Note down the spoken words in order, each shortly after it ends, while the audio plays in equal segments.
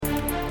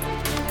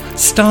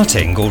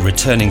Starting or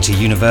returning to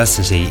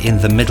university in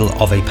the middle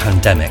of a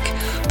pandemic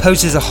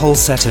poses a whole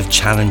set of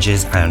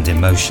challenges and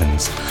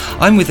emotions.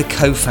 I'm with the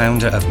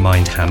co-founder of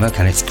mindhamok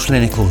and its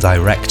clinical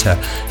director,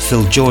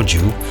 Phil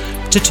Georgiou,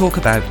 to talk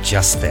about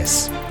just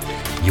this.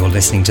 You're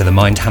listening to the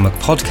mindhamok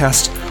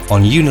podcast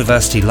on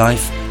university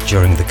life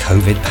during the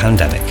COVID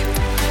pandemic.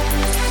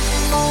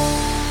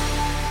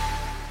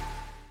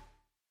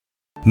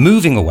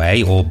 Moving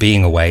away or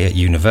being away at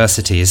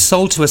university is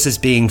sold to us as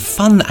being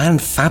fun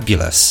and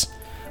fabulous.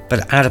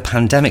 But add a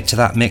pandemic to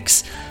that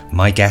mix,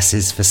 my guess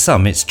is for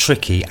some it's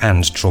tricky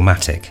and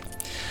traumatic.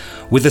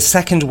 With the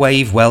second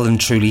wave well and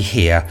truly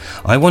here,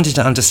 I wanted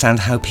to understand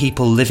how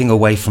people living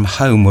away from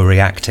home were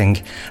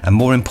reacting, and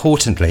more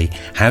importantly,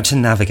 how to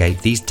navigate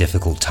these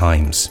difficult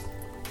times.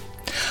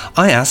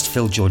 I asked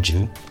Phil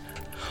Georgiou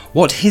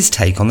what his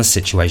take on the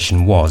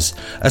situation was,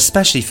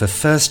 especially for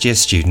first-year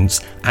students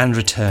and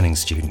returning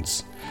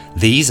students.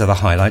 These are the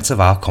highlights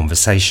of our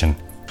conversation.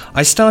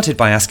 I started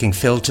by asking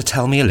Phil to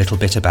tell me a little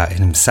bit about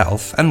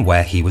himself and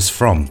where he was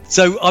from.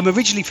 So I'm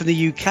originally from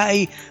the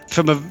UK,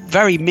 from a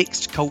very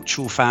mixed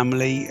cultural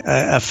family,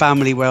 a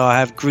family where I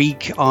have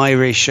Greek,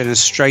 Irish and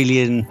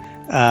Australian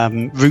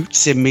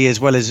roots in me as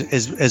well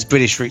as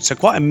British roots. So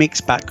quite a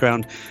mixed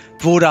background.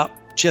 Brought up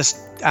just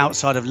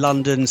outside of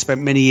London,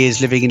 spent many years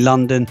living in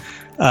London,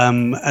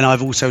 and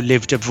I've also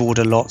lived abroad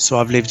a lot. So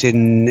I've lived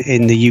in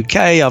the UK,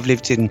 I've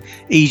lived in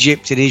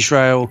Egypt, in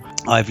Israel,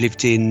 I've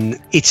lived in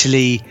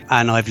Italy,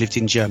 and I've lived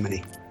in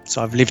Germany.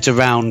 So I've lived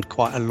around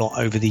quite a lot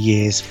over the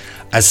years.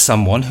 As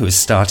someone who has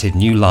started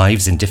new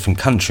lives in different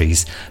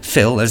countries,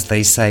 Phil, as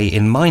they say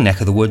in my neck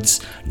of the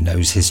woods,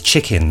 knows his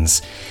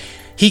chickens.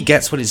 He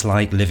gets what it's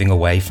like living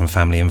away from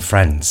family and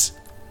friends.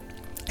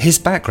 His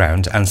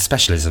background and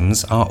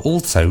specialisms are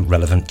also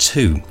relevant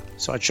too.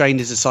 So I trained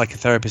as a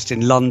psychotherapist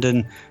in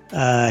London.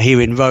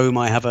 Here in Rome,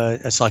 I have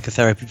a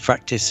psychotherapy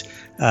practice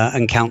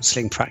and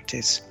counselling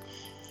practice.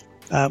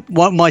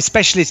 My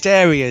specialist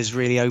areas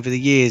really over the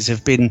years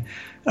have been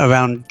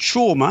around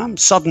trauma,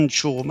 sudden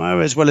trauma,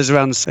 as well as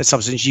around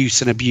substance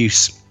use and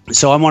abuse.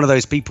 So I'm one of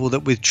those people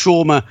that with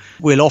trauma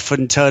will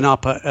often turn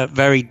up at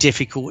very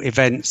difficult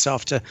events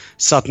after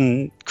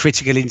sudden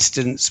critical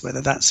incidents, whether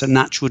that's a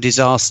natural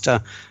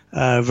disaster,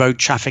 road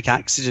traffic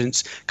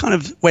accidents, kind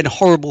of when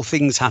horrible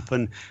things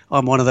happen.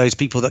 I'm one of those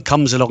people that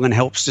comes along and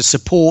helps to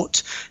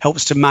support,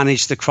 helps to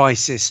manage the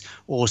crisis,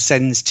 or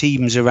sends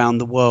teams around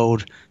the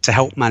world to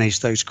help manage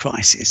those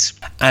crises.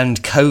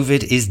 And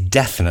COVID is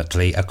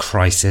definitely a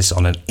crisis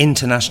on an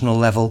international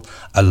level,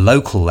 a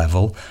local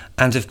level,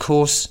 and of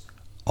course,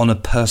 on a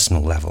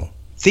personal level.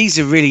 These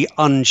are really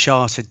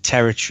uncharted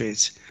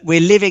territories.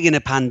 We're living in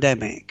a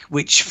pandemic,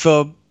 which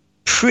for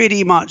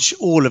pretty much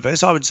all of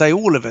us, I would say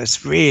all of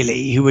us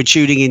really, who are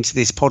tuning into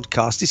this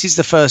podcast, this is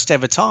the first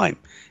ever time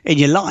in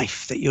your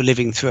life that you're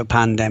living through a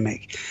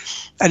pandemic.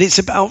 And it's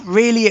about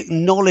really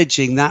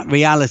acknowledging that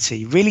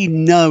reality, really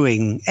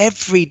knowing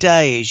every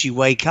day as you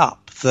wake up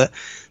that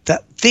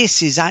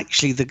this is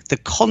actually the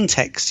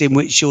context in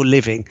which you're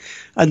living,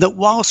 and that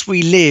whilst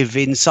we live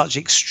in such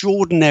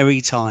extraordinary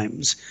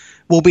times,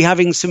 we'll be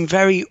having some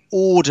very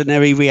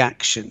ordinary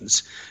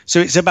reactions. So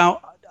it's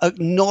about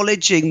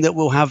acknowledging that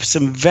we'll have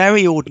some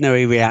very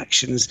ordinary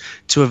reactions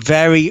to a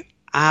very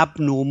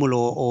abnormal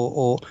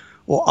or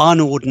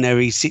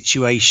unordinary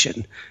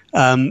situation,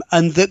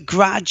 and that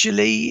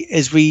gradually,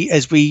 as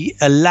we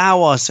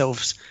allow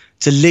ourselves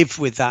to live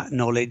with that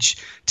knowledge,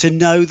 to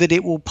know that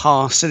it will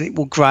pass and it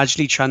will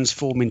gradually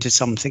transform into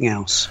something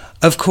else.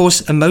 Of course,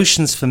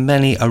 emotions for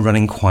many are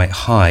running quite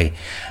high,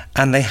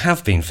 and they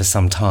have been for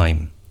some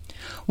time.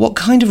 What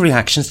kind of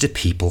reactions do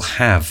people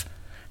have?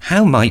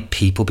 How might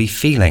people be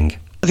feeling?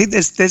 I think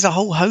there's a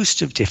whole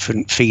host of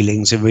different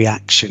feelings and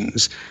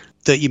reactions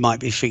that you might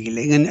be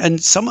feeling,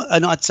 and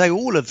I'd say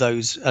all of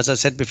those, as I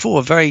said before,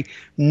 are very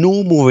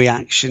normal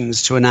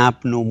reactions to an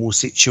abnormal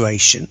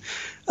situation.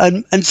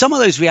 And some of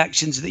those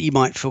reactions that you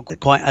might feel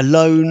quite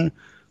alone,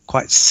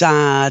 quite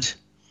sad,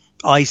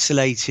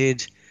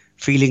 isolated,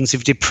 feelings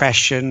of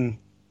depression.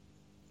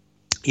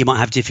 You might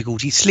have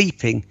difficulty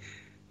sleeping.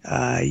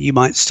 You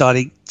might start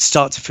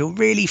to feel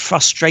really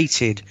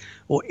frustrated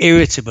or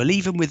irritable,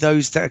 even with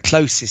those that are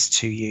closest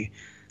to you.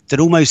 That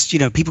almost,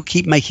 people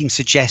keep making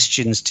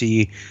suggestions to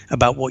you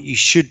about what you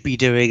should be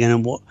doing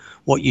and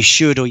what you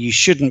should or you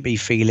shouldn't be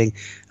feeling.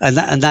 And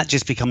that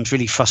just becomes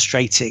really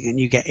frustrating, and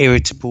you get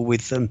irritable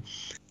with them.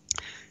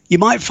 You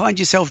might find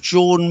yourself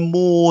drawn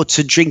more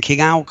to drinking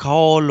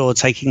alcohol or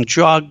taking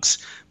drugs,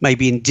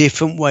 maybe in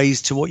different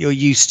ways to what you're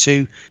used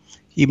to.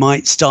 You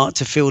might start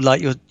to feel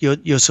like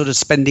you're sort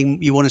of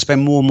you want to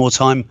spend more and more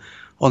time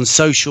on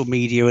social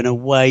media and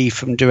away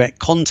from direct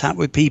contact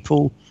with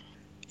people.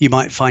 You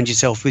might find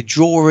yourself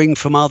withdrawing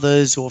from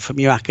others or from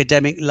your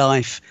academic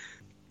life.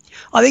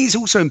 I think it's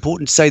also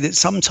important to say that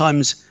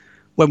sometimes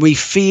when we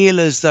feel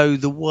as though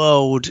the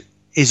world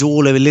is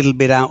all a little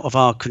bit out of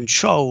our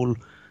control,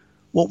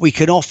 what we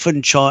can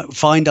often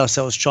find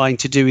ourselves trying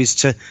to do is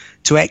to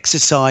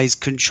exercise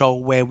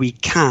control where we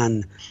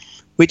can,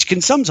 which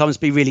can sometimes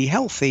be really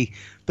healthy,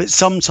 but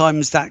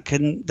sometimes that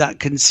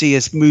can see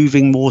us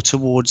moving more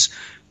towards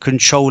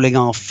controlling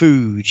our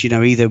food.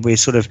 Either we're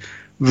sort of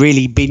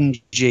really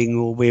binging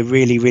or we're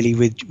really, really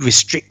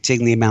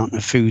restricting the amount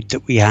of food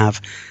that we have.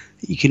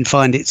 You can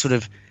find it sort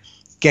of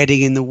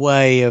getting in the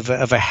way of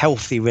a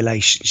healthy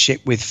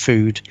relationship with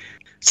food.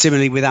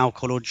 Similarly with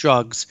alcohol or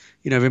drugs,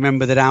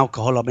 remember that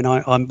alcohol,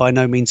 I'm by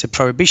no means a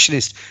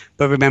prohibitionist,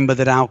 but remember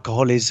that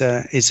alcohol is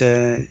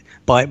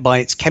by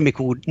its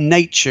chemical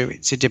nature,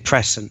 it's a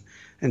depressant.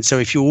 And so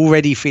if you're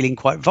already feeling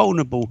quite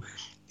vulnerable,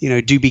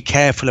 do be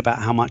careful about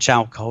how much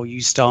alcohol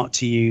you start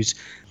to use,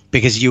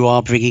 because you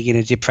are bringing in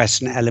a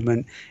depressant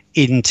element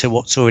into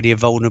what's already a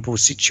vulnerable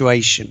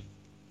situation.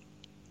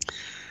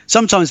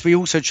 Sometimes we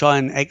also try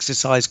and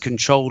exercise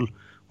control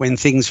when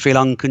things feel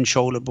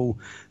uncontrollable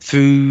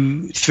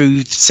through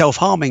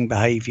self-harming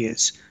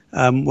behaviours,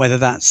 whether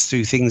that's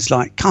through things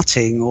like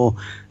cutting or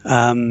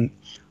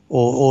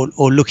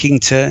looking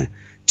to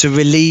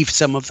relieve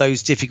some of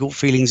those difficult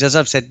feelings, as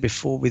I've said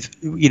before, with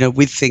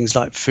things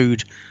like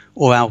food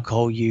or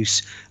alcohol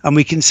use. And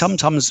we can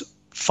sometimes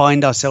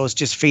find ourselves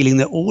just feeling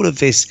that all of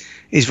this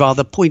is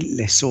rather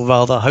pointless or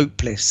rather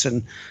hopeless,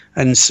 and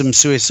some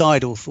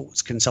suicidal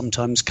thoughts can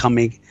sometimes come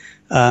in,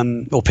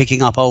 or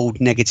picking up old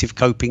negative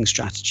coping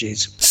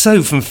strategies.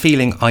 So from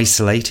feeling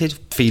isolated,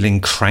 feeling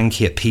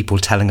cranky at people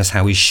telling us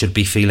how we should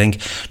be feeling,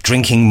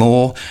 drinking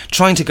more,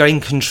 trying to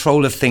gain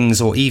control of things,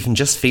 or even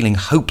just feeling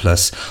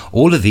hopeless,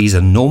 all of these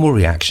are normal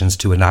reactions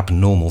to an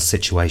abnormal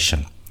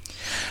situation.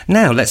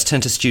 Now let's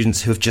turn to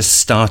students who have just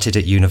started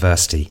at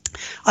university.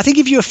 I think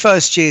if you're a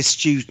first year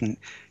student,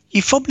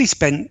 you've probably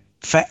spent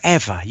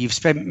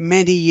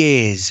many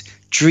years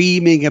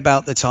dreaming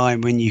about the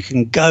time when you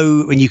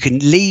can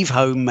leave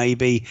home,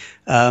 maybe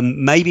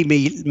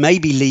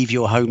leave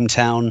your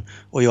hometown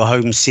or your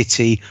home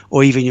city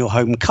or even your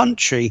home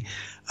country,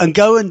 and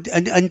go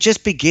and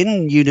just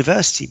begin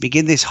university,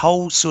 begin this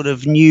whole sort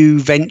of new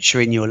venture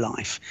in your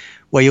life,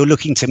 where you're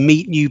looking to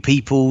meet new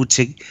people,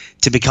 to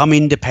become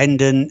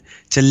independent,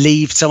 to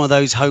leave some of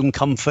those home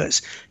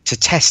comforts, to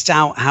test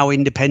out how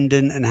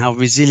independent and how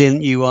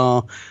resilient you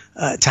are,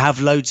 to have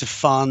loads of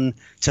fun,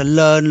 to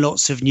learn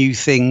lots of new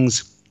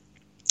things,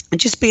 and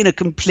just be in a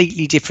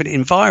completely different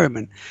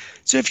environment.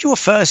 So if you're a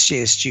first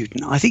year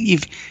student, I think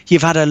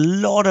you've had a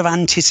lot of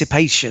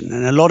anticipation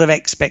and a lot of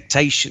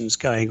expectations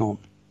going on.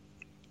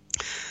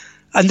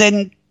 And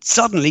then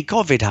suddenly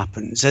COVID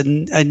happens,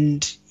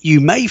 and you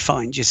may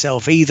find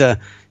yourself either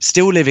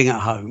still living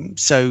at home,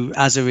 so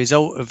as a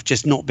result of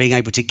just not being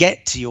able to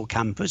get to your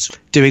campus,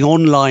 doing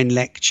online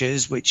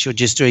lectures, which you're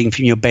just doing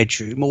from your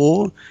bedroom,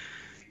 or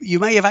you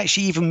may have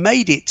actually even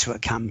made it to a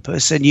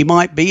campus and you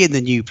might be in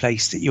the new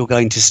place that you're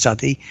going to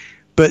study,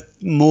 but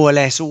more or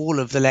less all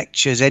of the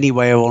lectures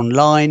anyway are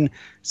online,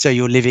 so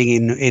you're living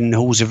in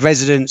halls of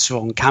residence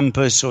or on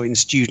campus or in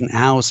student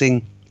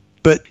housing.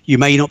 But you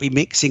may not be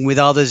mixing with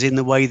others in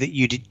the way that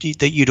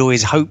you'd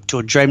always hoped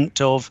or dreamt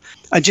of,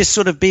 and just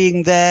sort of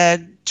being there,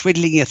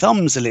 twiddling your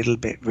thumbs a little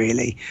bit,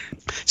 really.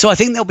 So I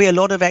think there'll be a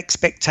lot of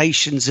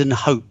expectations and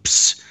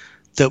hopes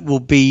that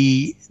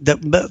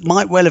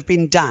might well have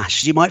been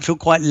dashed. You might feel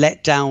quite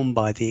let down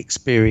by the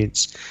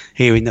experience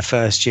here in the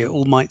first year. It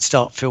all might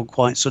start feel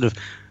quite sort of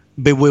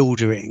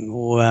bewildering,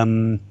 or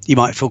you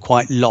might feel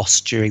quite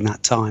lost during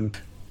that time.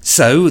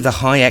 So, the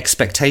high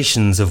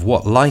expectations of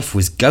what life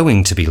was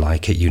going to be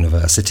like at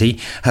university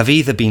have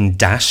either been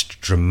dashed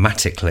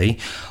dramatically,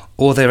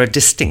 or they're a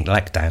distinct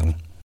letdown.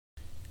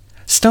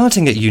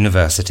 Starting at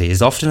university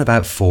is often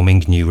about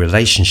forming new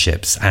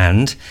relationships,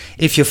 and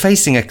if you're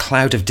facing a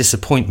cloud of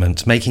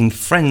disappointment, making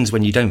friends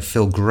when you don't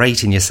feel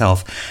great in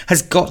yourself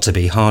has got to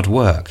be hard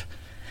work.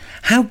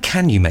 How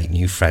can you make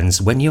new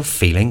friends when you're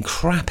feeling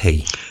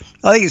crappy?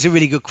 I think it's a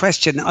really good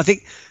question. I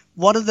think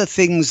one of the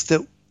things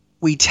that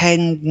we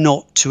tend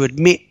not to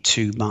admit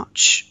too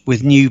much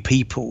with new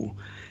people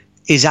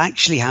is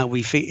actually how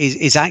we feel,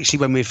 is actually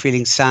when we're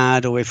feeling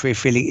sad, or if we're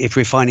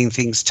finding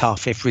things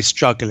tough, if we're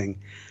struggling.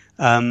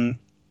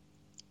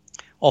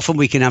 Often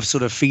we can have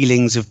sort of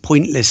feelings of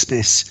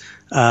pointlessness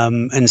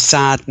and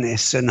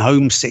sadness and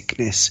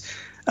homesickness,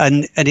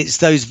 and it's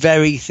those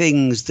very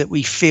things that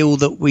we feel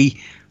that we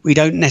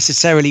don't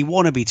necessarily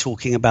want to be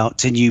talking about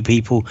to new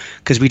people,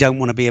 because we don't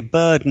want to be a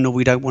burden, or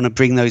we don't want to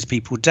bring those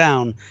people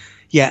down.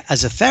 Yet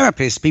as a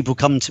therapist, people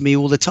come to me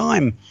all the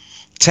time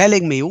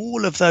telling me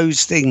all of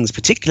those things,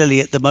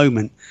 particularly at the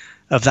moment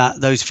of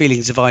those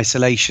feelings of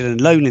isolation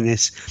and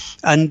loneliness,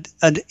 and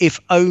if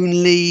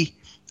only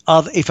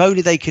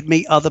they could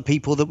meet other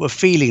people that were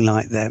feeling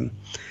like them.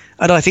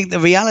 And I think the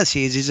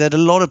reality is that a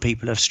lot of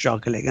people are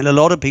struggling, and a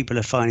lot of people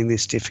are finding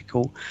this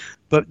difficult,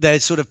 but they're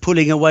sort of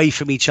pulling away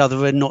from each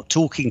other and not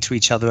talking to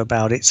each other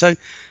about it. So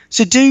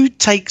do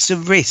take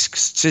some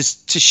risks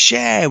to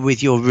share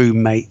with your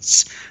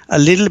roommates a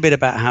little bit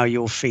about how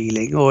you're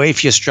feeling, or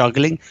if you're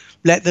struggling,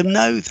 let them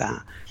know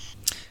that.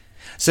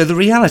 So the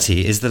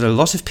reality is that a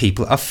lot of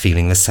people are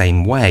feeling the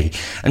same way,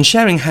 and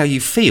sharing how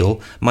you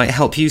feel might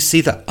help you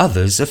see that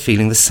others are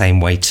feeling the same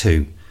way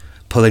too,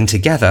 pulling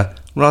together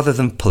rather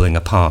than pulling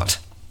apart.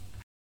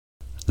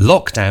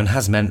 Lockdown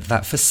has meant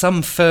that for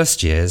some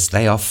first years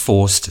they are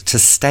forced to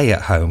stay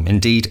at home,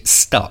 indeed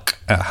stuck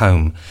at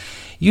home.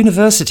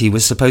 University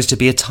was supposed to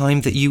be a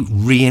time that you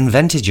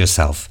reinvented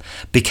yourself,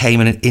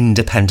 became an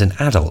independent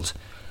adult.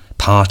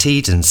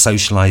 Partied and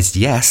socialised,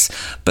 yes,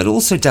 but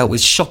also dealt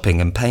with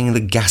shopping and paying the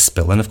gas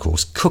bill and, of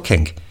course,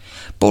 cooking.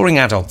 Boring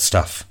adult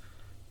stuff.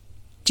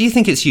 Do you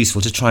think it's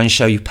useful to try and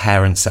show your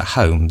parents at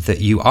home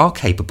that you are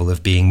capable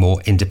of being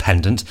more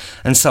independent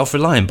and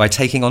self-reliant by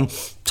taking on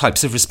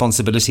types of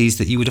responsibilities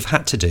that you would have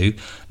had to do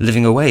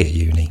living away at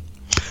uni?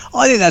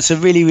 I think that's a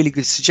really, really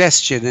good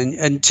suggestion.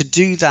 And to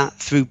do that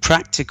through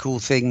practical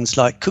things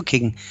like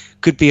cooking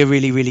could be a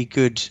really, really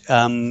good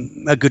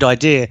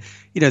idea.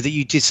 You know, that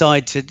you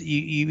decide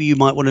you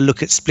might want to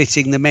look at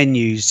splitting the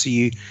menus. So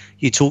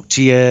you talk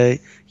to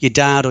your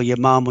dad or your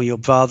mum or your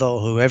brother or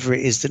whoever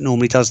it is that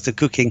normally does the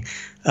cooking,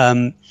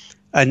 and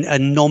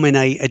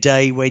nominate a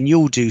day when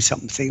you'll do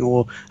something,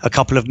 or a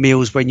couple of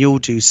meals when you'll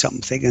do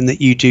something, and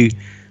that you do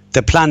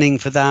the planning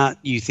for that.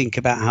 You think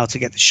about how to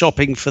get the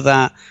shopping for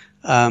that.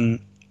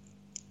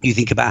 You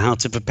think about how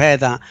to prepare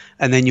that,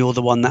 and then you're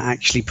the one that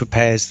actually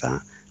prepares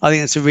that. I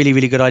think that's a really,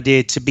 really good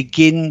idea, to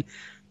begin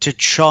to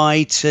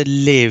try to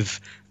live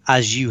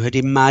as you had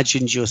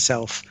imagined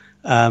yourself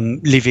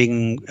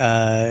living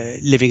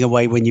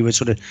away when you were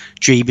sort of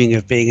dreaming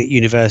of being at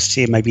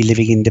university and maybe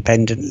living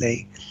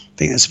independently. I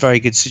think that's a very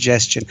good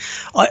suggestion.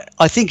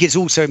 I think it's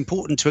also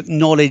important to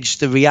acknowledge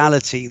the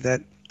reality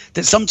that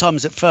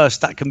sometimes at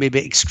first that can be a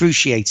bit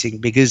excruciating,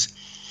 because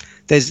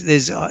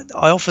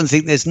I often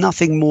think there's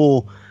nothing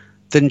more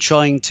than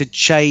trying to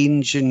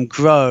change and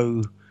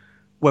grow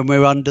when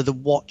we're under the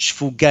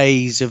watchful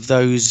gaze of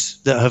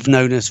those that have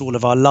known us all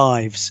of our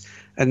lives.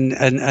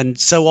 And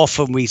so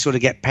often we sort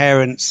of get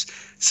parents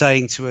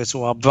saying to us,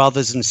 or our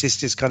brothers and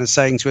sisters kind of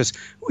saying to us,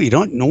 well, you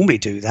don't normally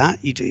do that.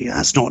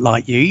 That's not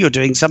like you. You're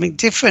doing something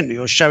different.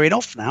 You're showing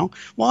off now.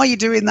 Why are you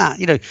doing that?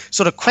 You know,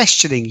 sort of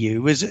questioning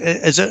you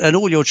and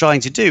all you're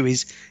trying to do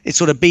is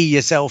sort of be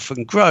yourself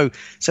and grow.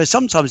 So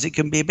sometimes it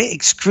can be a bit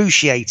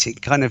excruciating,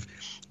 kind of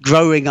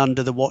growing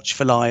under the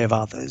watchful eye of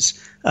others.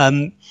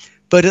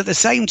 But at the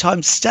same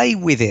time, stay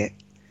with it.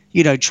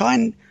 You know, try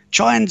and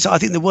I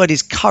think the word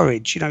is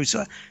courage. You know,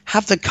 so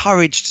have the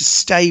courage to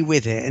stay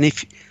with it. And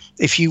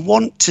if you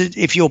want to,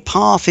 if your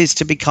path is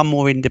to become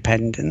more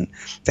independent,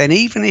 then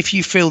even if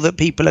you feel that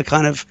people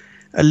are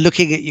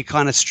looking at you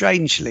kind of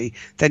strangely,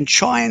 then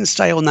try and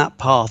stay on that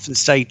path and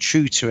stay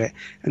true to it.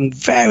 And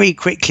very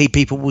quickly,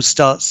 people will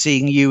start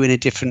seeing you in a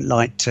different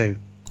light too.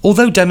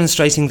 Although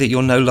demonstrating that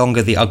you're no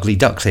longer the ugly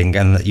duckling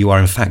and that you are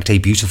in fact a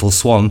beautiful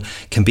swan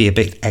can be a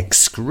bit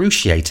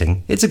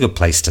excruciating, it's a good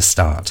place to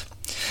start.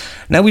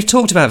 Now, we've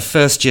talked about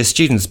first-year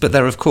students, but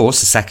there are, of course,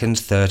 second,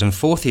 third and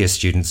fourth-year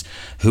students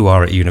who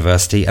are at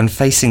university and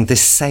facing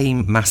this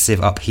same massive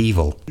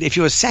upheaval. If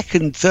you're a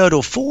second, third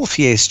or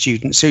fourth-year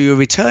student, so you're a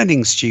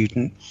returning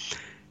student,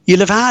 you'll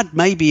have had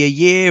maybe a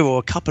year or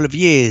a couple of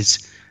years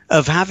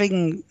of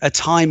having a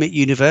time at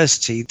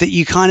university that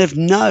you kind of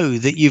know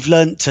that you've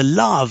learnt to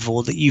love,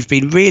 or that you've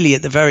been really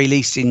at the very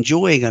least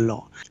enjoying a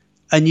lot.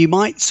 And you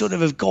might sort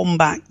of have gone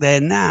back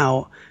there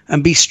now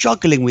and be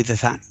struggling with the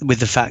fact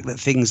that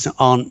things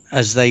aren't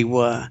as they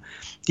were.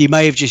 You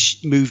may have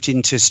just moved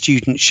into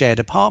student shared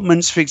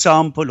apartments, for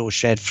example, or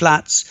shared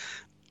flats.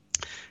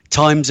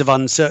 Times of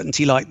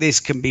uncertainty like this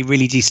can be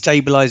really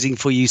destabilizing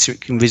for you, so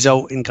it can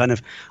result in kind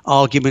of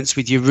arguments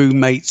with your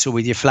roommates or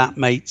with your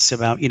flatmates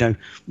about, you know,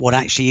 what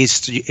actually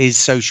is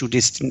social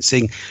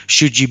distancing.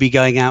 Should you be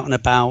going out and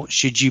about?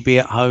 Should you be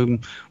at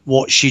home?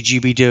 What should you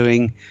be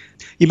doing?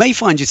 You may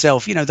find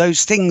yourself, you know,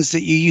 those things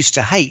that you used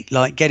to hate,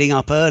 like getting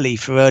up early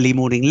for early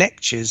morning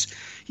lectures,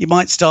 you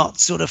might start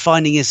sort of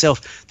finding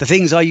yourself, the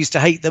things I used to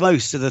hate the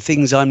most are the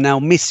things I'm now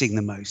missing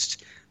the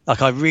most.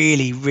 Like, I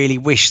really, really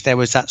wish there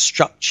was that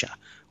structure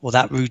or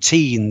that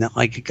routine that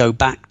I could go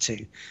back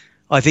to.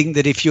 I think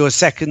that if you're a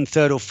second,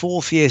 third or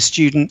fourth year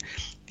student,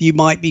 you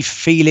might be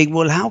feeling,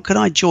 well, how can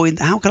I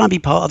be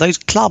part of those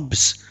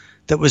clubs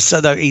that was, so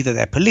either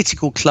they're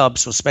political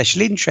clubs or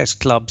special interest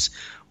clubs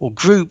or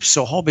groups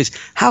or hobbies.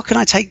 How can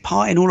I take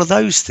part in all of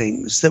those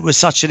things that was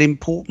such an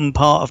important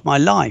part of my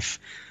life?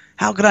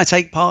 How can I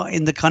take part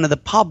in the kind of the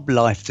pub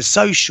life, the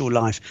social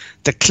life,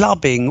 the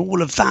clubbing,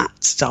 all of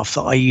that stuff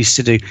that I used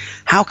to do?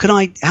 How can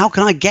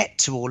I get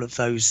to all of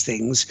those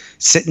things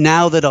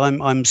now that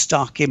I'm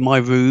stuck in my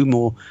room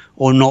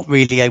or not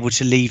really able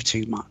to leave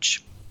too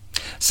much?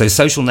 So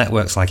social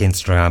networks like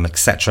Instagram,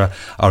 etc.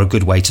 are a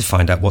good way to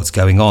find out what's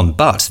going on,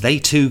 but they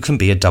too can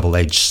be a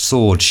double-edged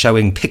sword,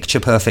 showing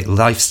picture-perfect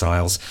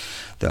lifestyles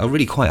that are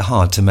really quite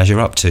hard to measure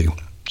up to.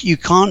 You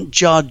can't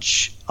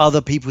judge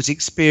other people's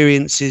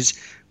experiences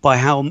by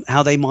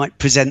how they might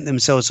present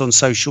themselves on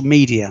social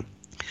media.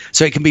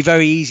 So it can be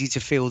very easy to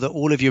feel that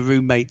all of your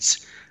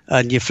roommates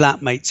and your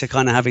flatmates are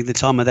kind of having the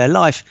time of their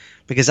life,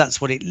 because that's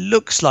what it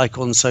looks like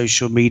on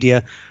social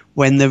media,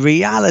 when the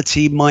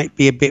reality might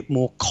be a bit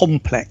more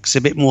complex,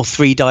 a bit more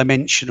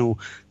three-dimensional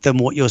than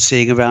what you're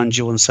seeing around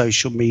you on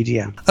social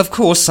media. Of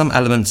course, some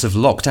elements of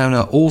lockdown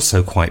are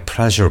also quite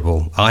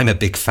pleasurable. I'm a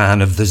big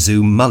fan of the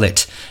Zoom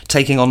mullet,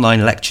 taking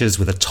online lectures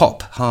with the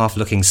top half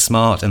looking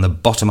smart and the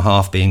bottom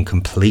half being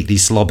completely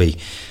slobby.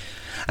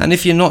 And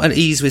if you're not at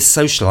ease with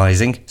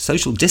socialising,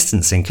 social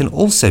distancing can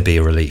also be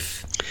a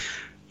relief.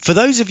 For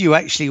those of you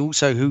actually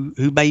also who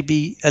may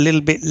be a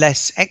little bit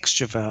less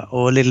extrovert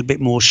or a little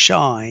bit more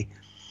shy,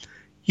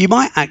 you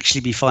might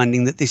actually be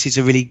finding that this is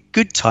a really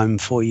good time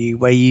for you,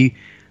 where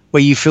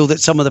you feel that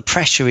some of the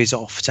pressure is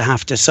off to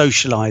have to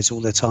socialise all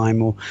the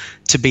time or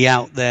to be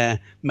out there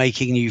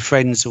making new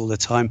friends all the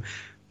time.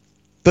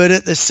 But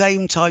at the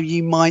same time,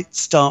 you might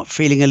start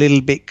feeling a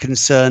little bit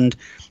concerned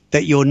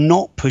that you're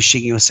not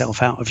pushing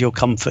yourself out of your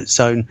comfort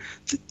zone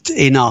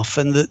enough,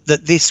 and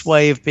that this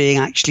way of being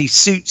actually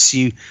suits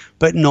you,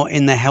 but not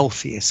in the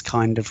healthiest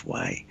kind of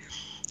way.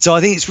 So I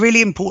think it's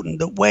really important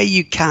that where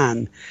you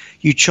can,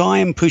 you try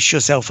and push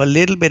yourself a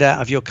little bit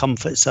out of your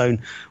comfort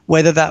zone,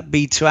 whether that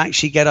be to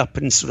actually get up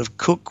and sort of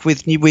cook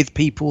with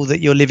people that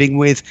you're living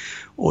with,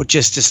 or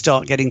just to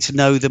start getting to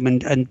know them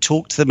and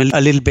talk to them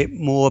a little bit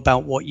more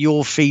about what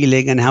you're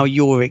feeling and how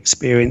you're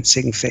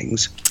experiencing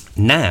things.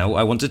 Now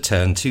I want to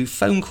turn to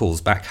phone calls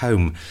back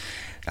home,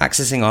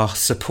 accessing our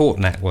support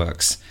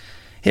networks.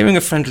 Hearing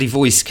a friendly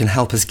voice can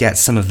help us get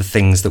some of the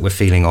things that we're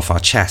feeling off our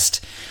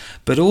chest,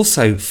 but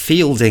also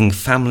fielding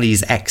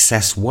families'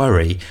 excess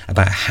worry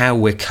about how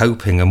we're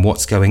coping and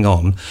what's going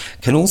on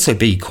can also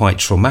be quite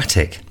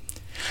traumatic.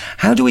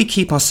 How do we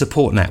keep our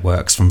support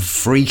networks from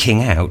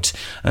freaking out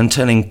and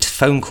turning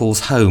phone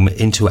calls home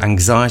into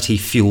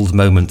anxiety-fueled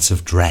moments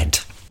of dread?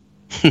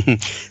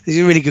 This is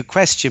a really good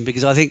question,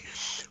 because I think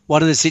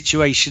one of the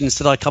situations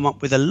that I come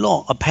up with a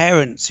lot are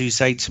parents who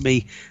say to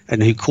me,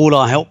 and who call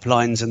our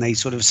helplines, and they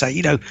sort of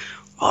say,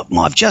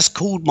 I've just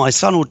called my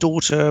son or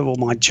daughter, or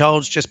my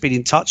child's just been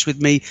in touch with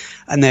me,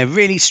 and they're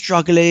really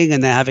struggling,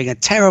 and they're having a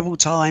terrible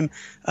time,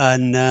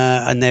 and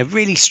they're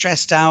really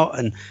stressed out,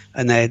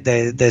 and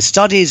their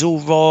study is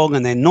all wrong,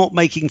 and they're not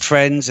making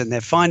friends, and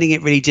they're finding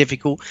it really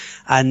difficult,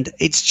 and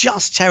it's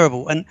just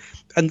terrible. And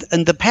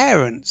the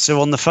parents are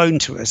on the phone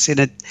to us in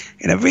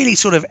a really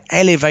sort of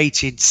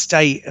elevated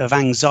state of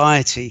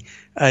anxiety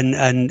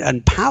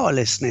and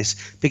powerlessness,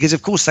 because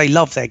of course they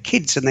love their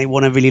kids and they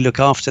want to really look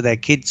after their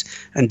kids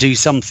and do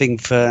something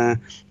for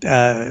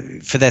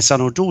their son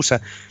or daughter.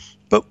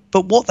 But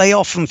what they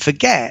often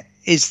forget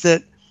is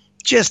that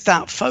just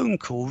that phone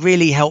call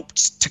really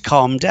helped to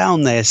calm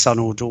down their son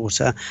or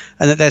daughter,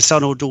 and that their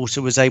son or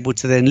daughter was able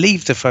to then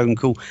leave the phone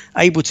call,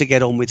 able to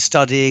get on with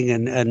studying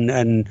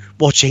and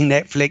watching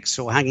Netflix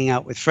or hanging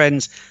out with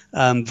friends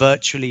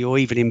virtually or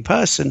even in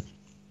person.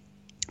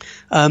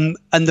 And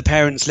the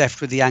parents left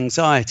with the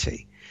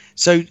anxiety.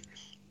 So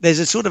there's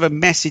a sort of a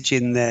message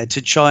in there to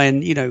try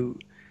and,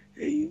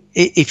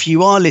 if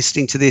you are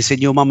listening to this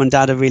and your mum and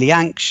dad are really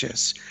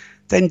anxious,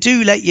 then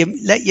do let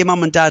your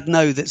mum and dad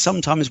know that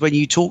sometimes when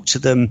you talk to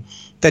them,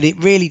 then it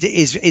really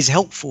is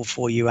helpful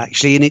for you,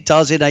 actually, and it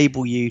does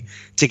enable you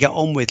to get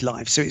on with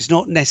life. So it's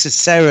not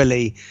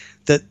necessarily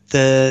that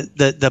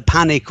the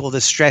panic or the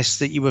stress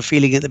that you were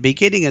feeling at the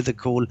beginning of the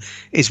call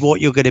is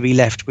what you're going to be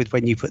left with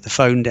when you put the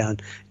phone down.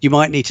 You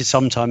might need to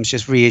sometimes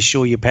just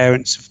reassure your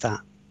parents of that.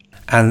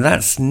 And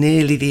that's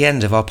nearly the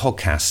end of our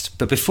podcast.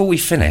 But before we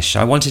finish,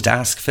 I wanted to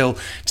ask Phil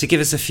to give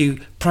us a few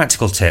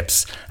practical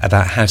tips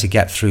about how to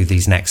get through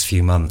these next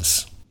few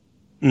months.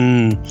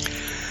 I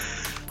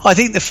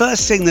think the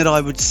first thing that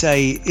I would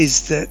say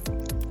is that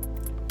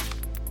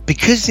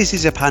because this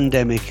is a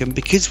pandemic and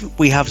because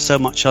we have so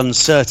much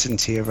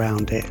uncertainty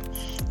around it,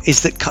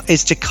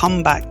 is to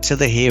come back to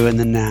the here and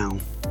the now.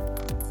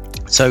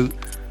 So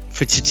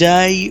for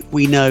today,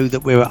 we know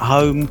that we're at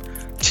home.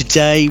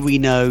 Today we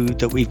know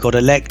that we've got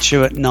a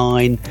lecture at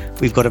 9,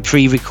 we've got a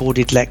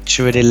pre-recorded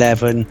lecture at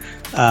 11,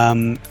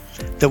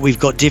 that we've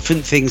got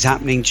different things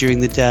happening during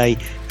the day,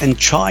 and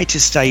try to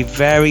stay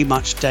very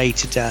much day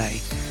to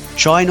day.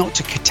 Try not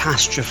to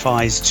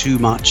catastrophize too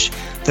much,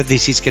 that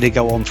this is going to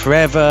go on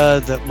forever,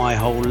 that my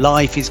whole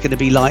life is going to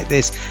be like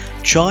this.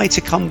 Try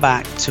to come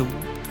back to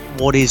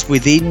what is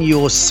within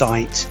your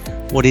sight,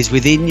 what is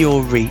within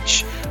your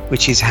reach,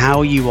 which is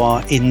how you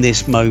are in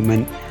this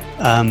moment.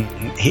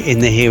 In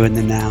the here and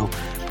the now,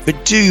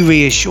 but do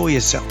reassure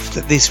yourself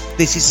that this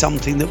is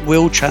something that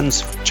will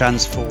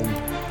transform.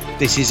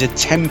 This is a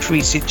temporary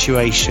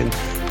situation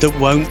that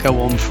won't go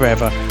on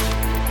forever,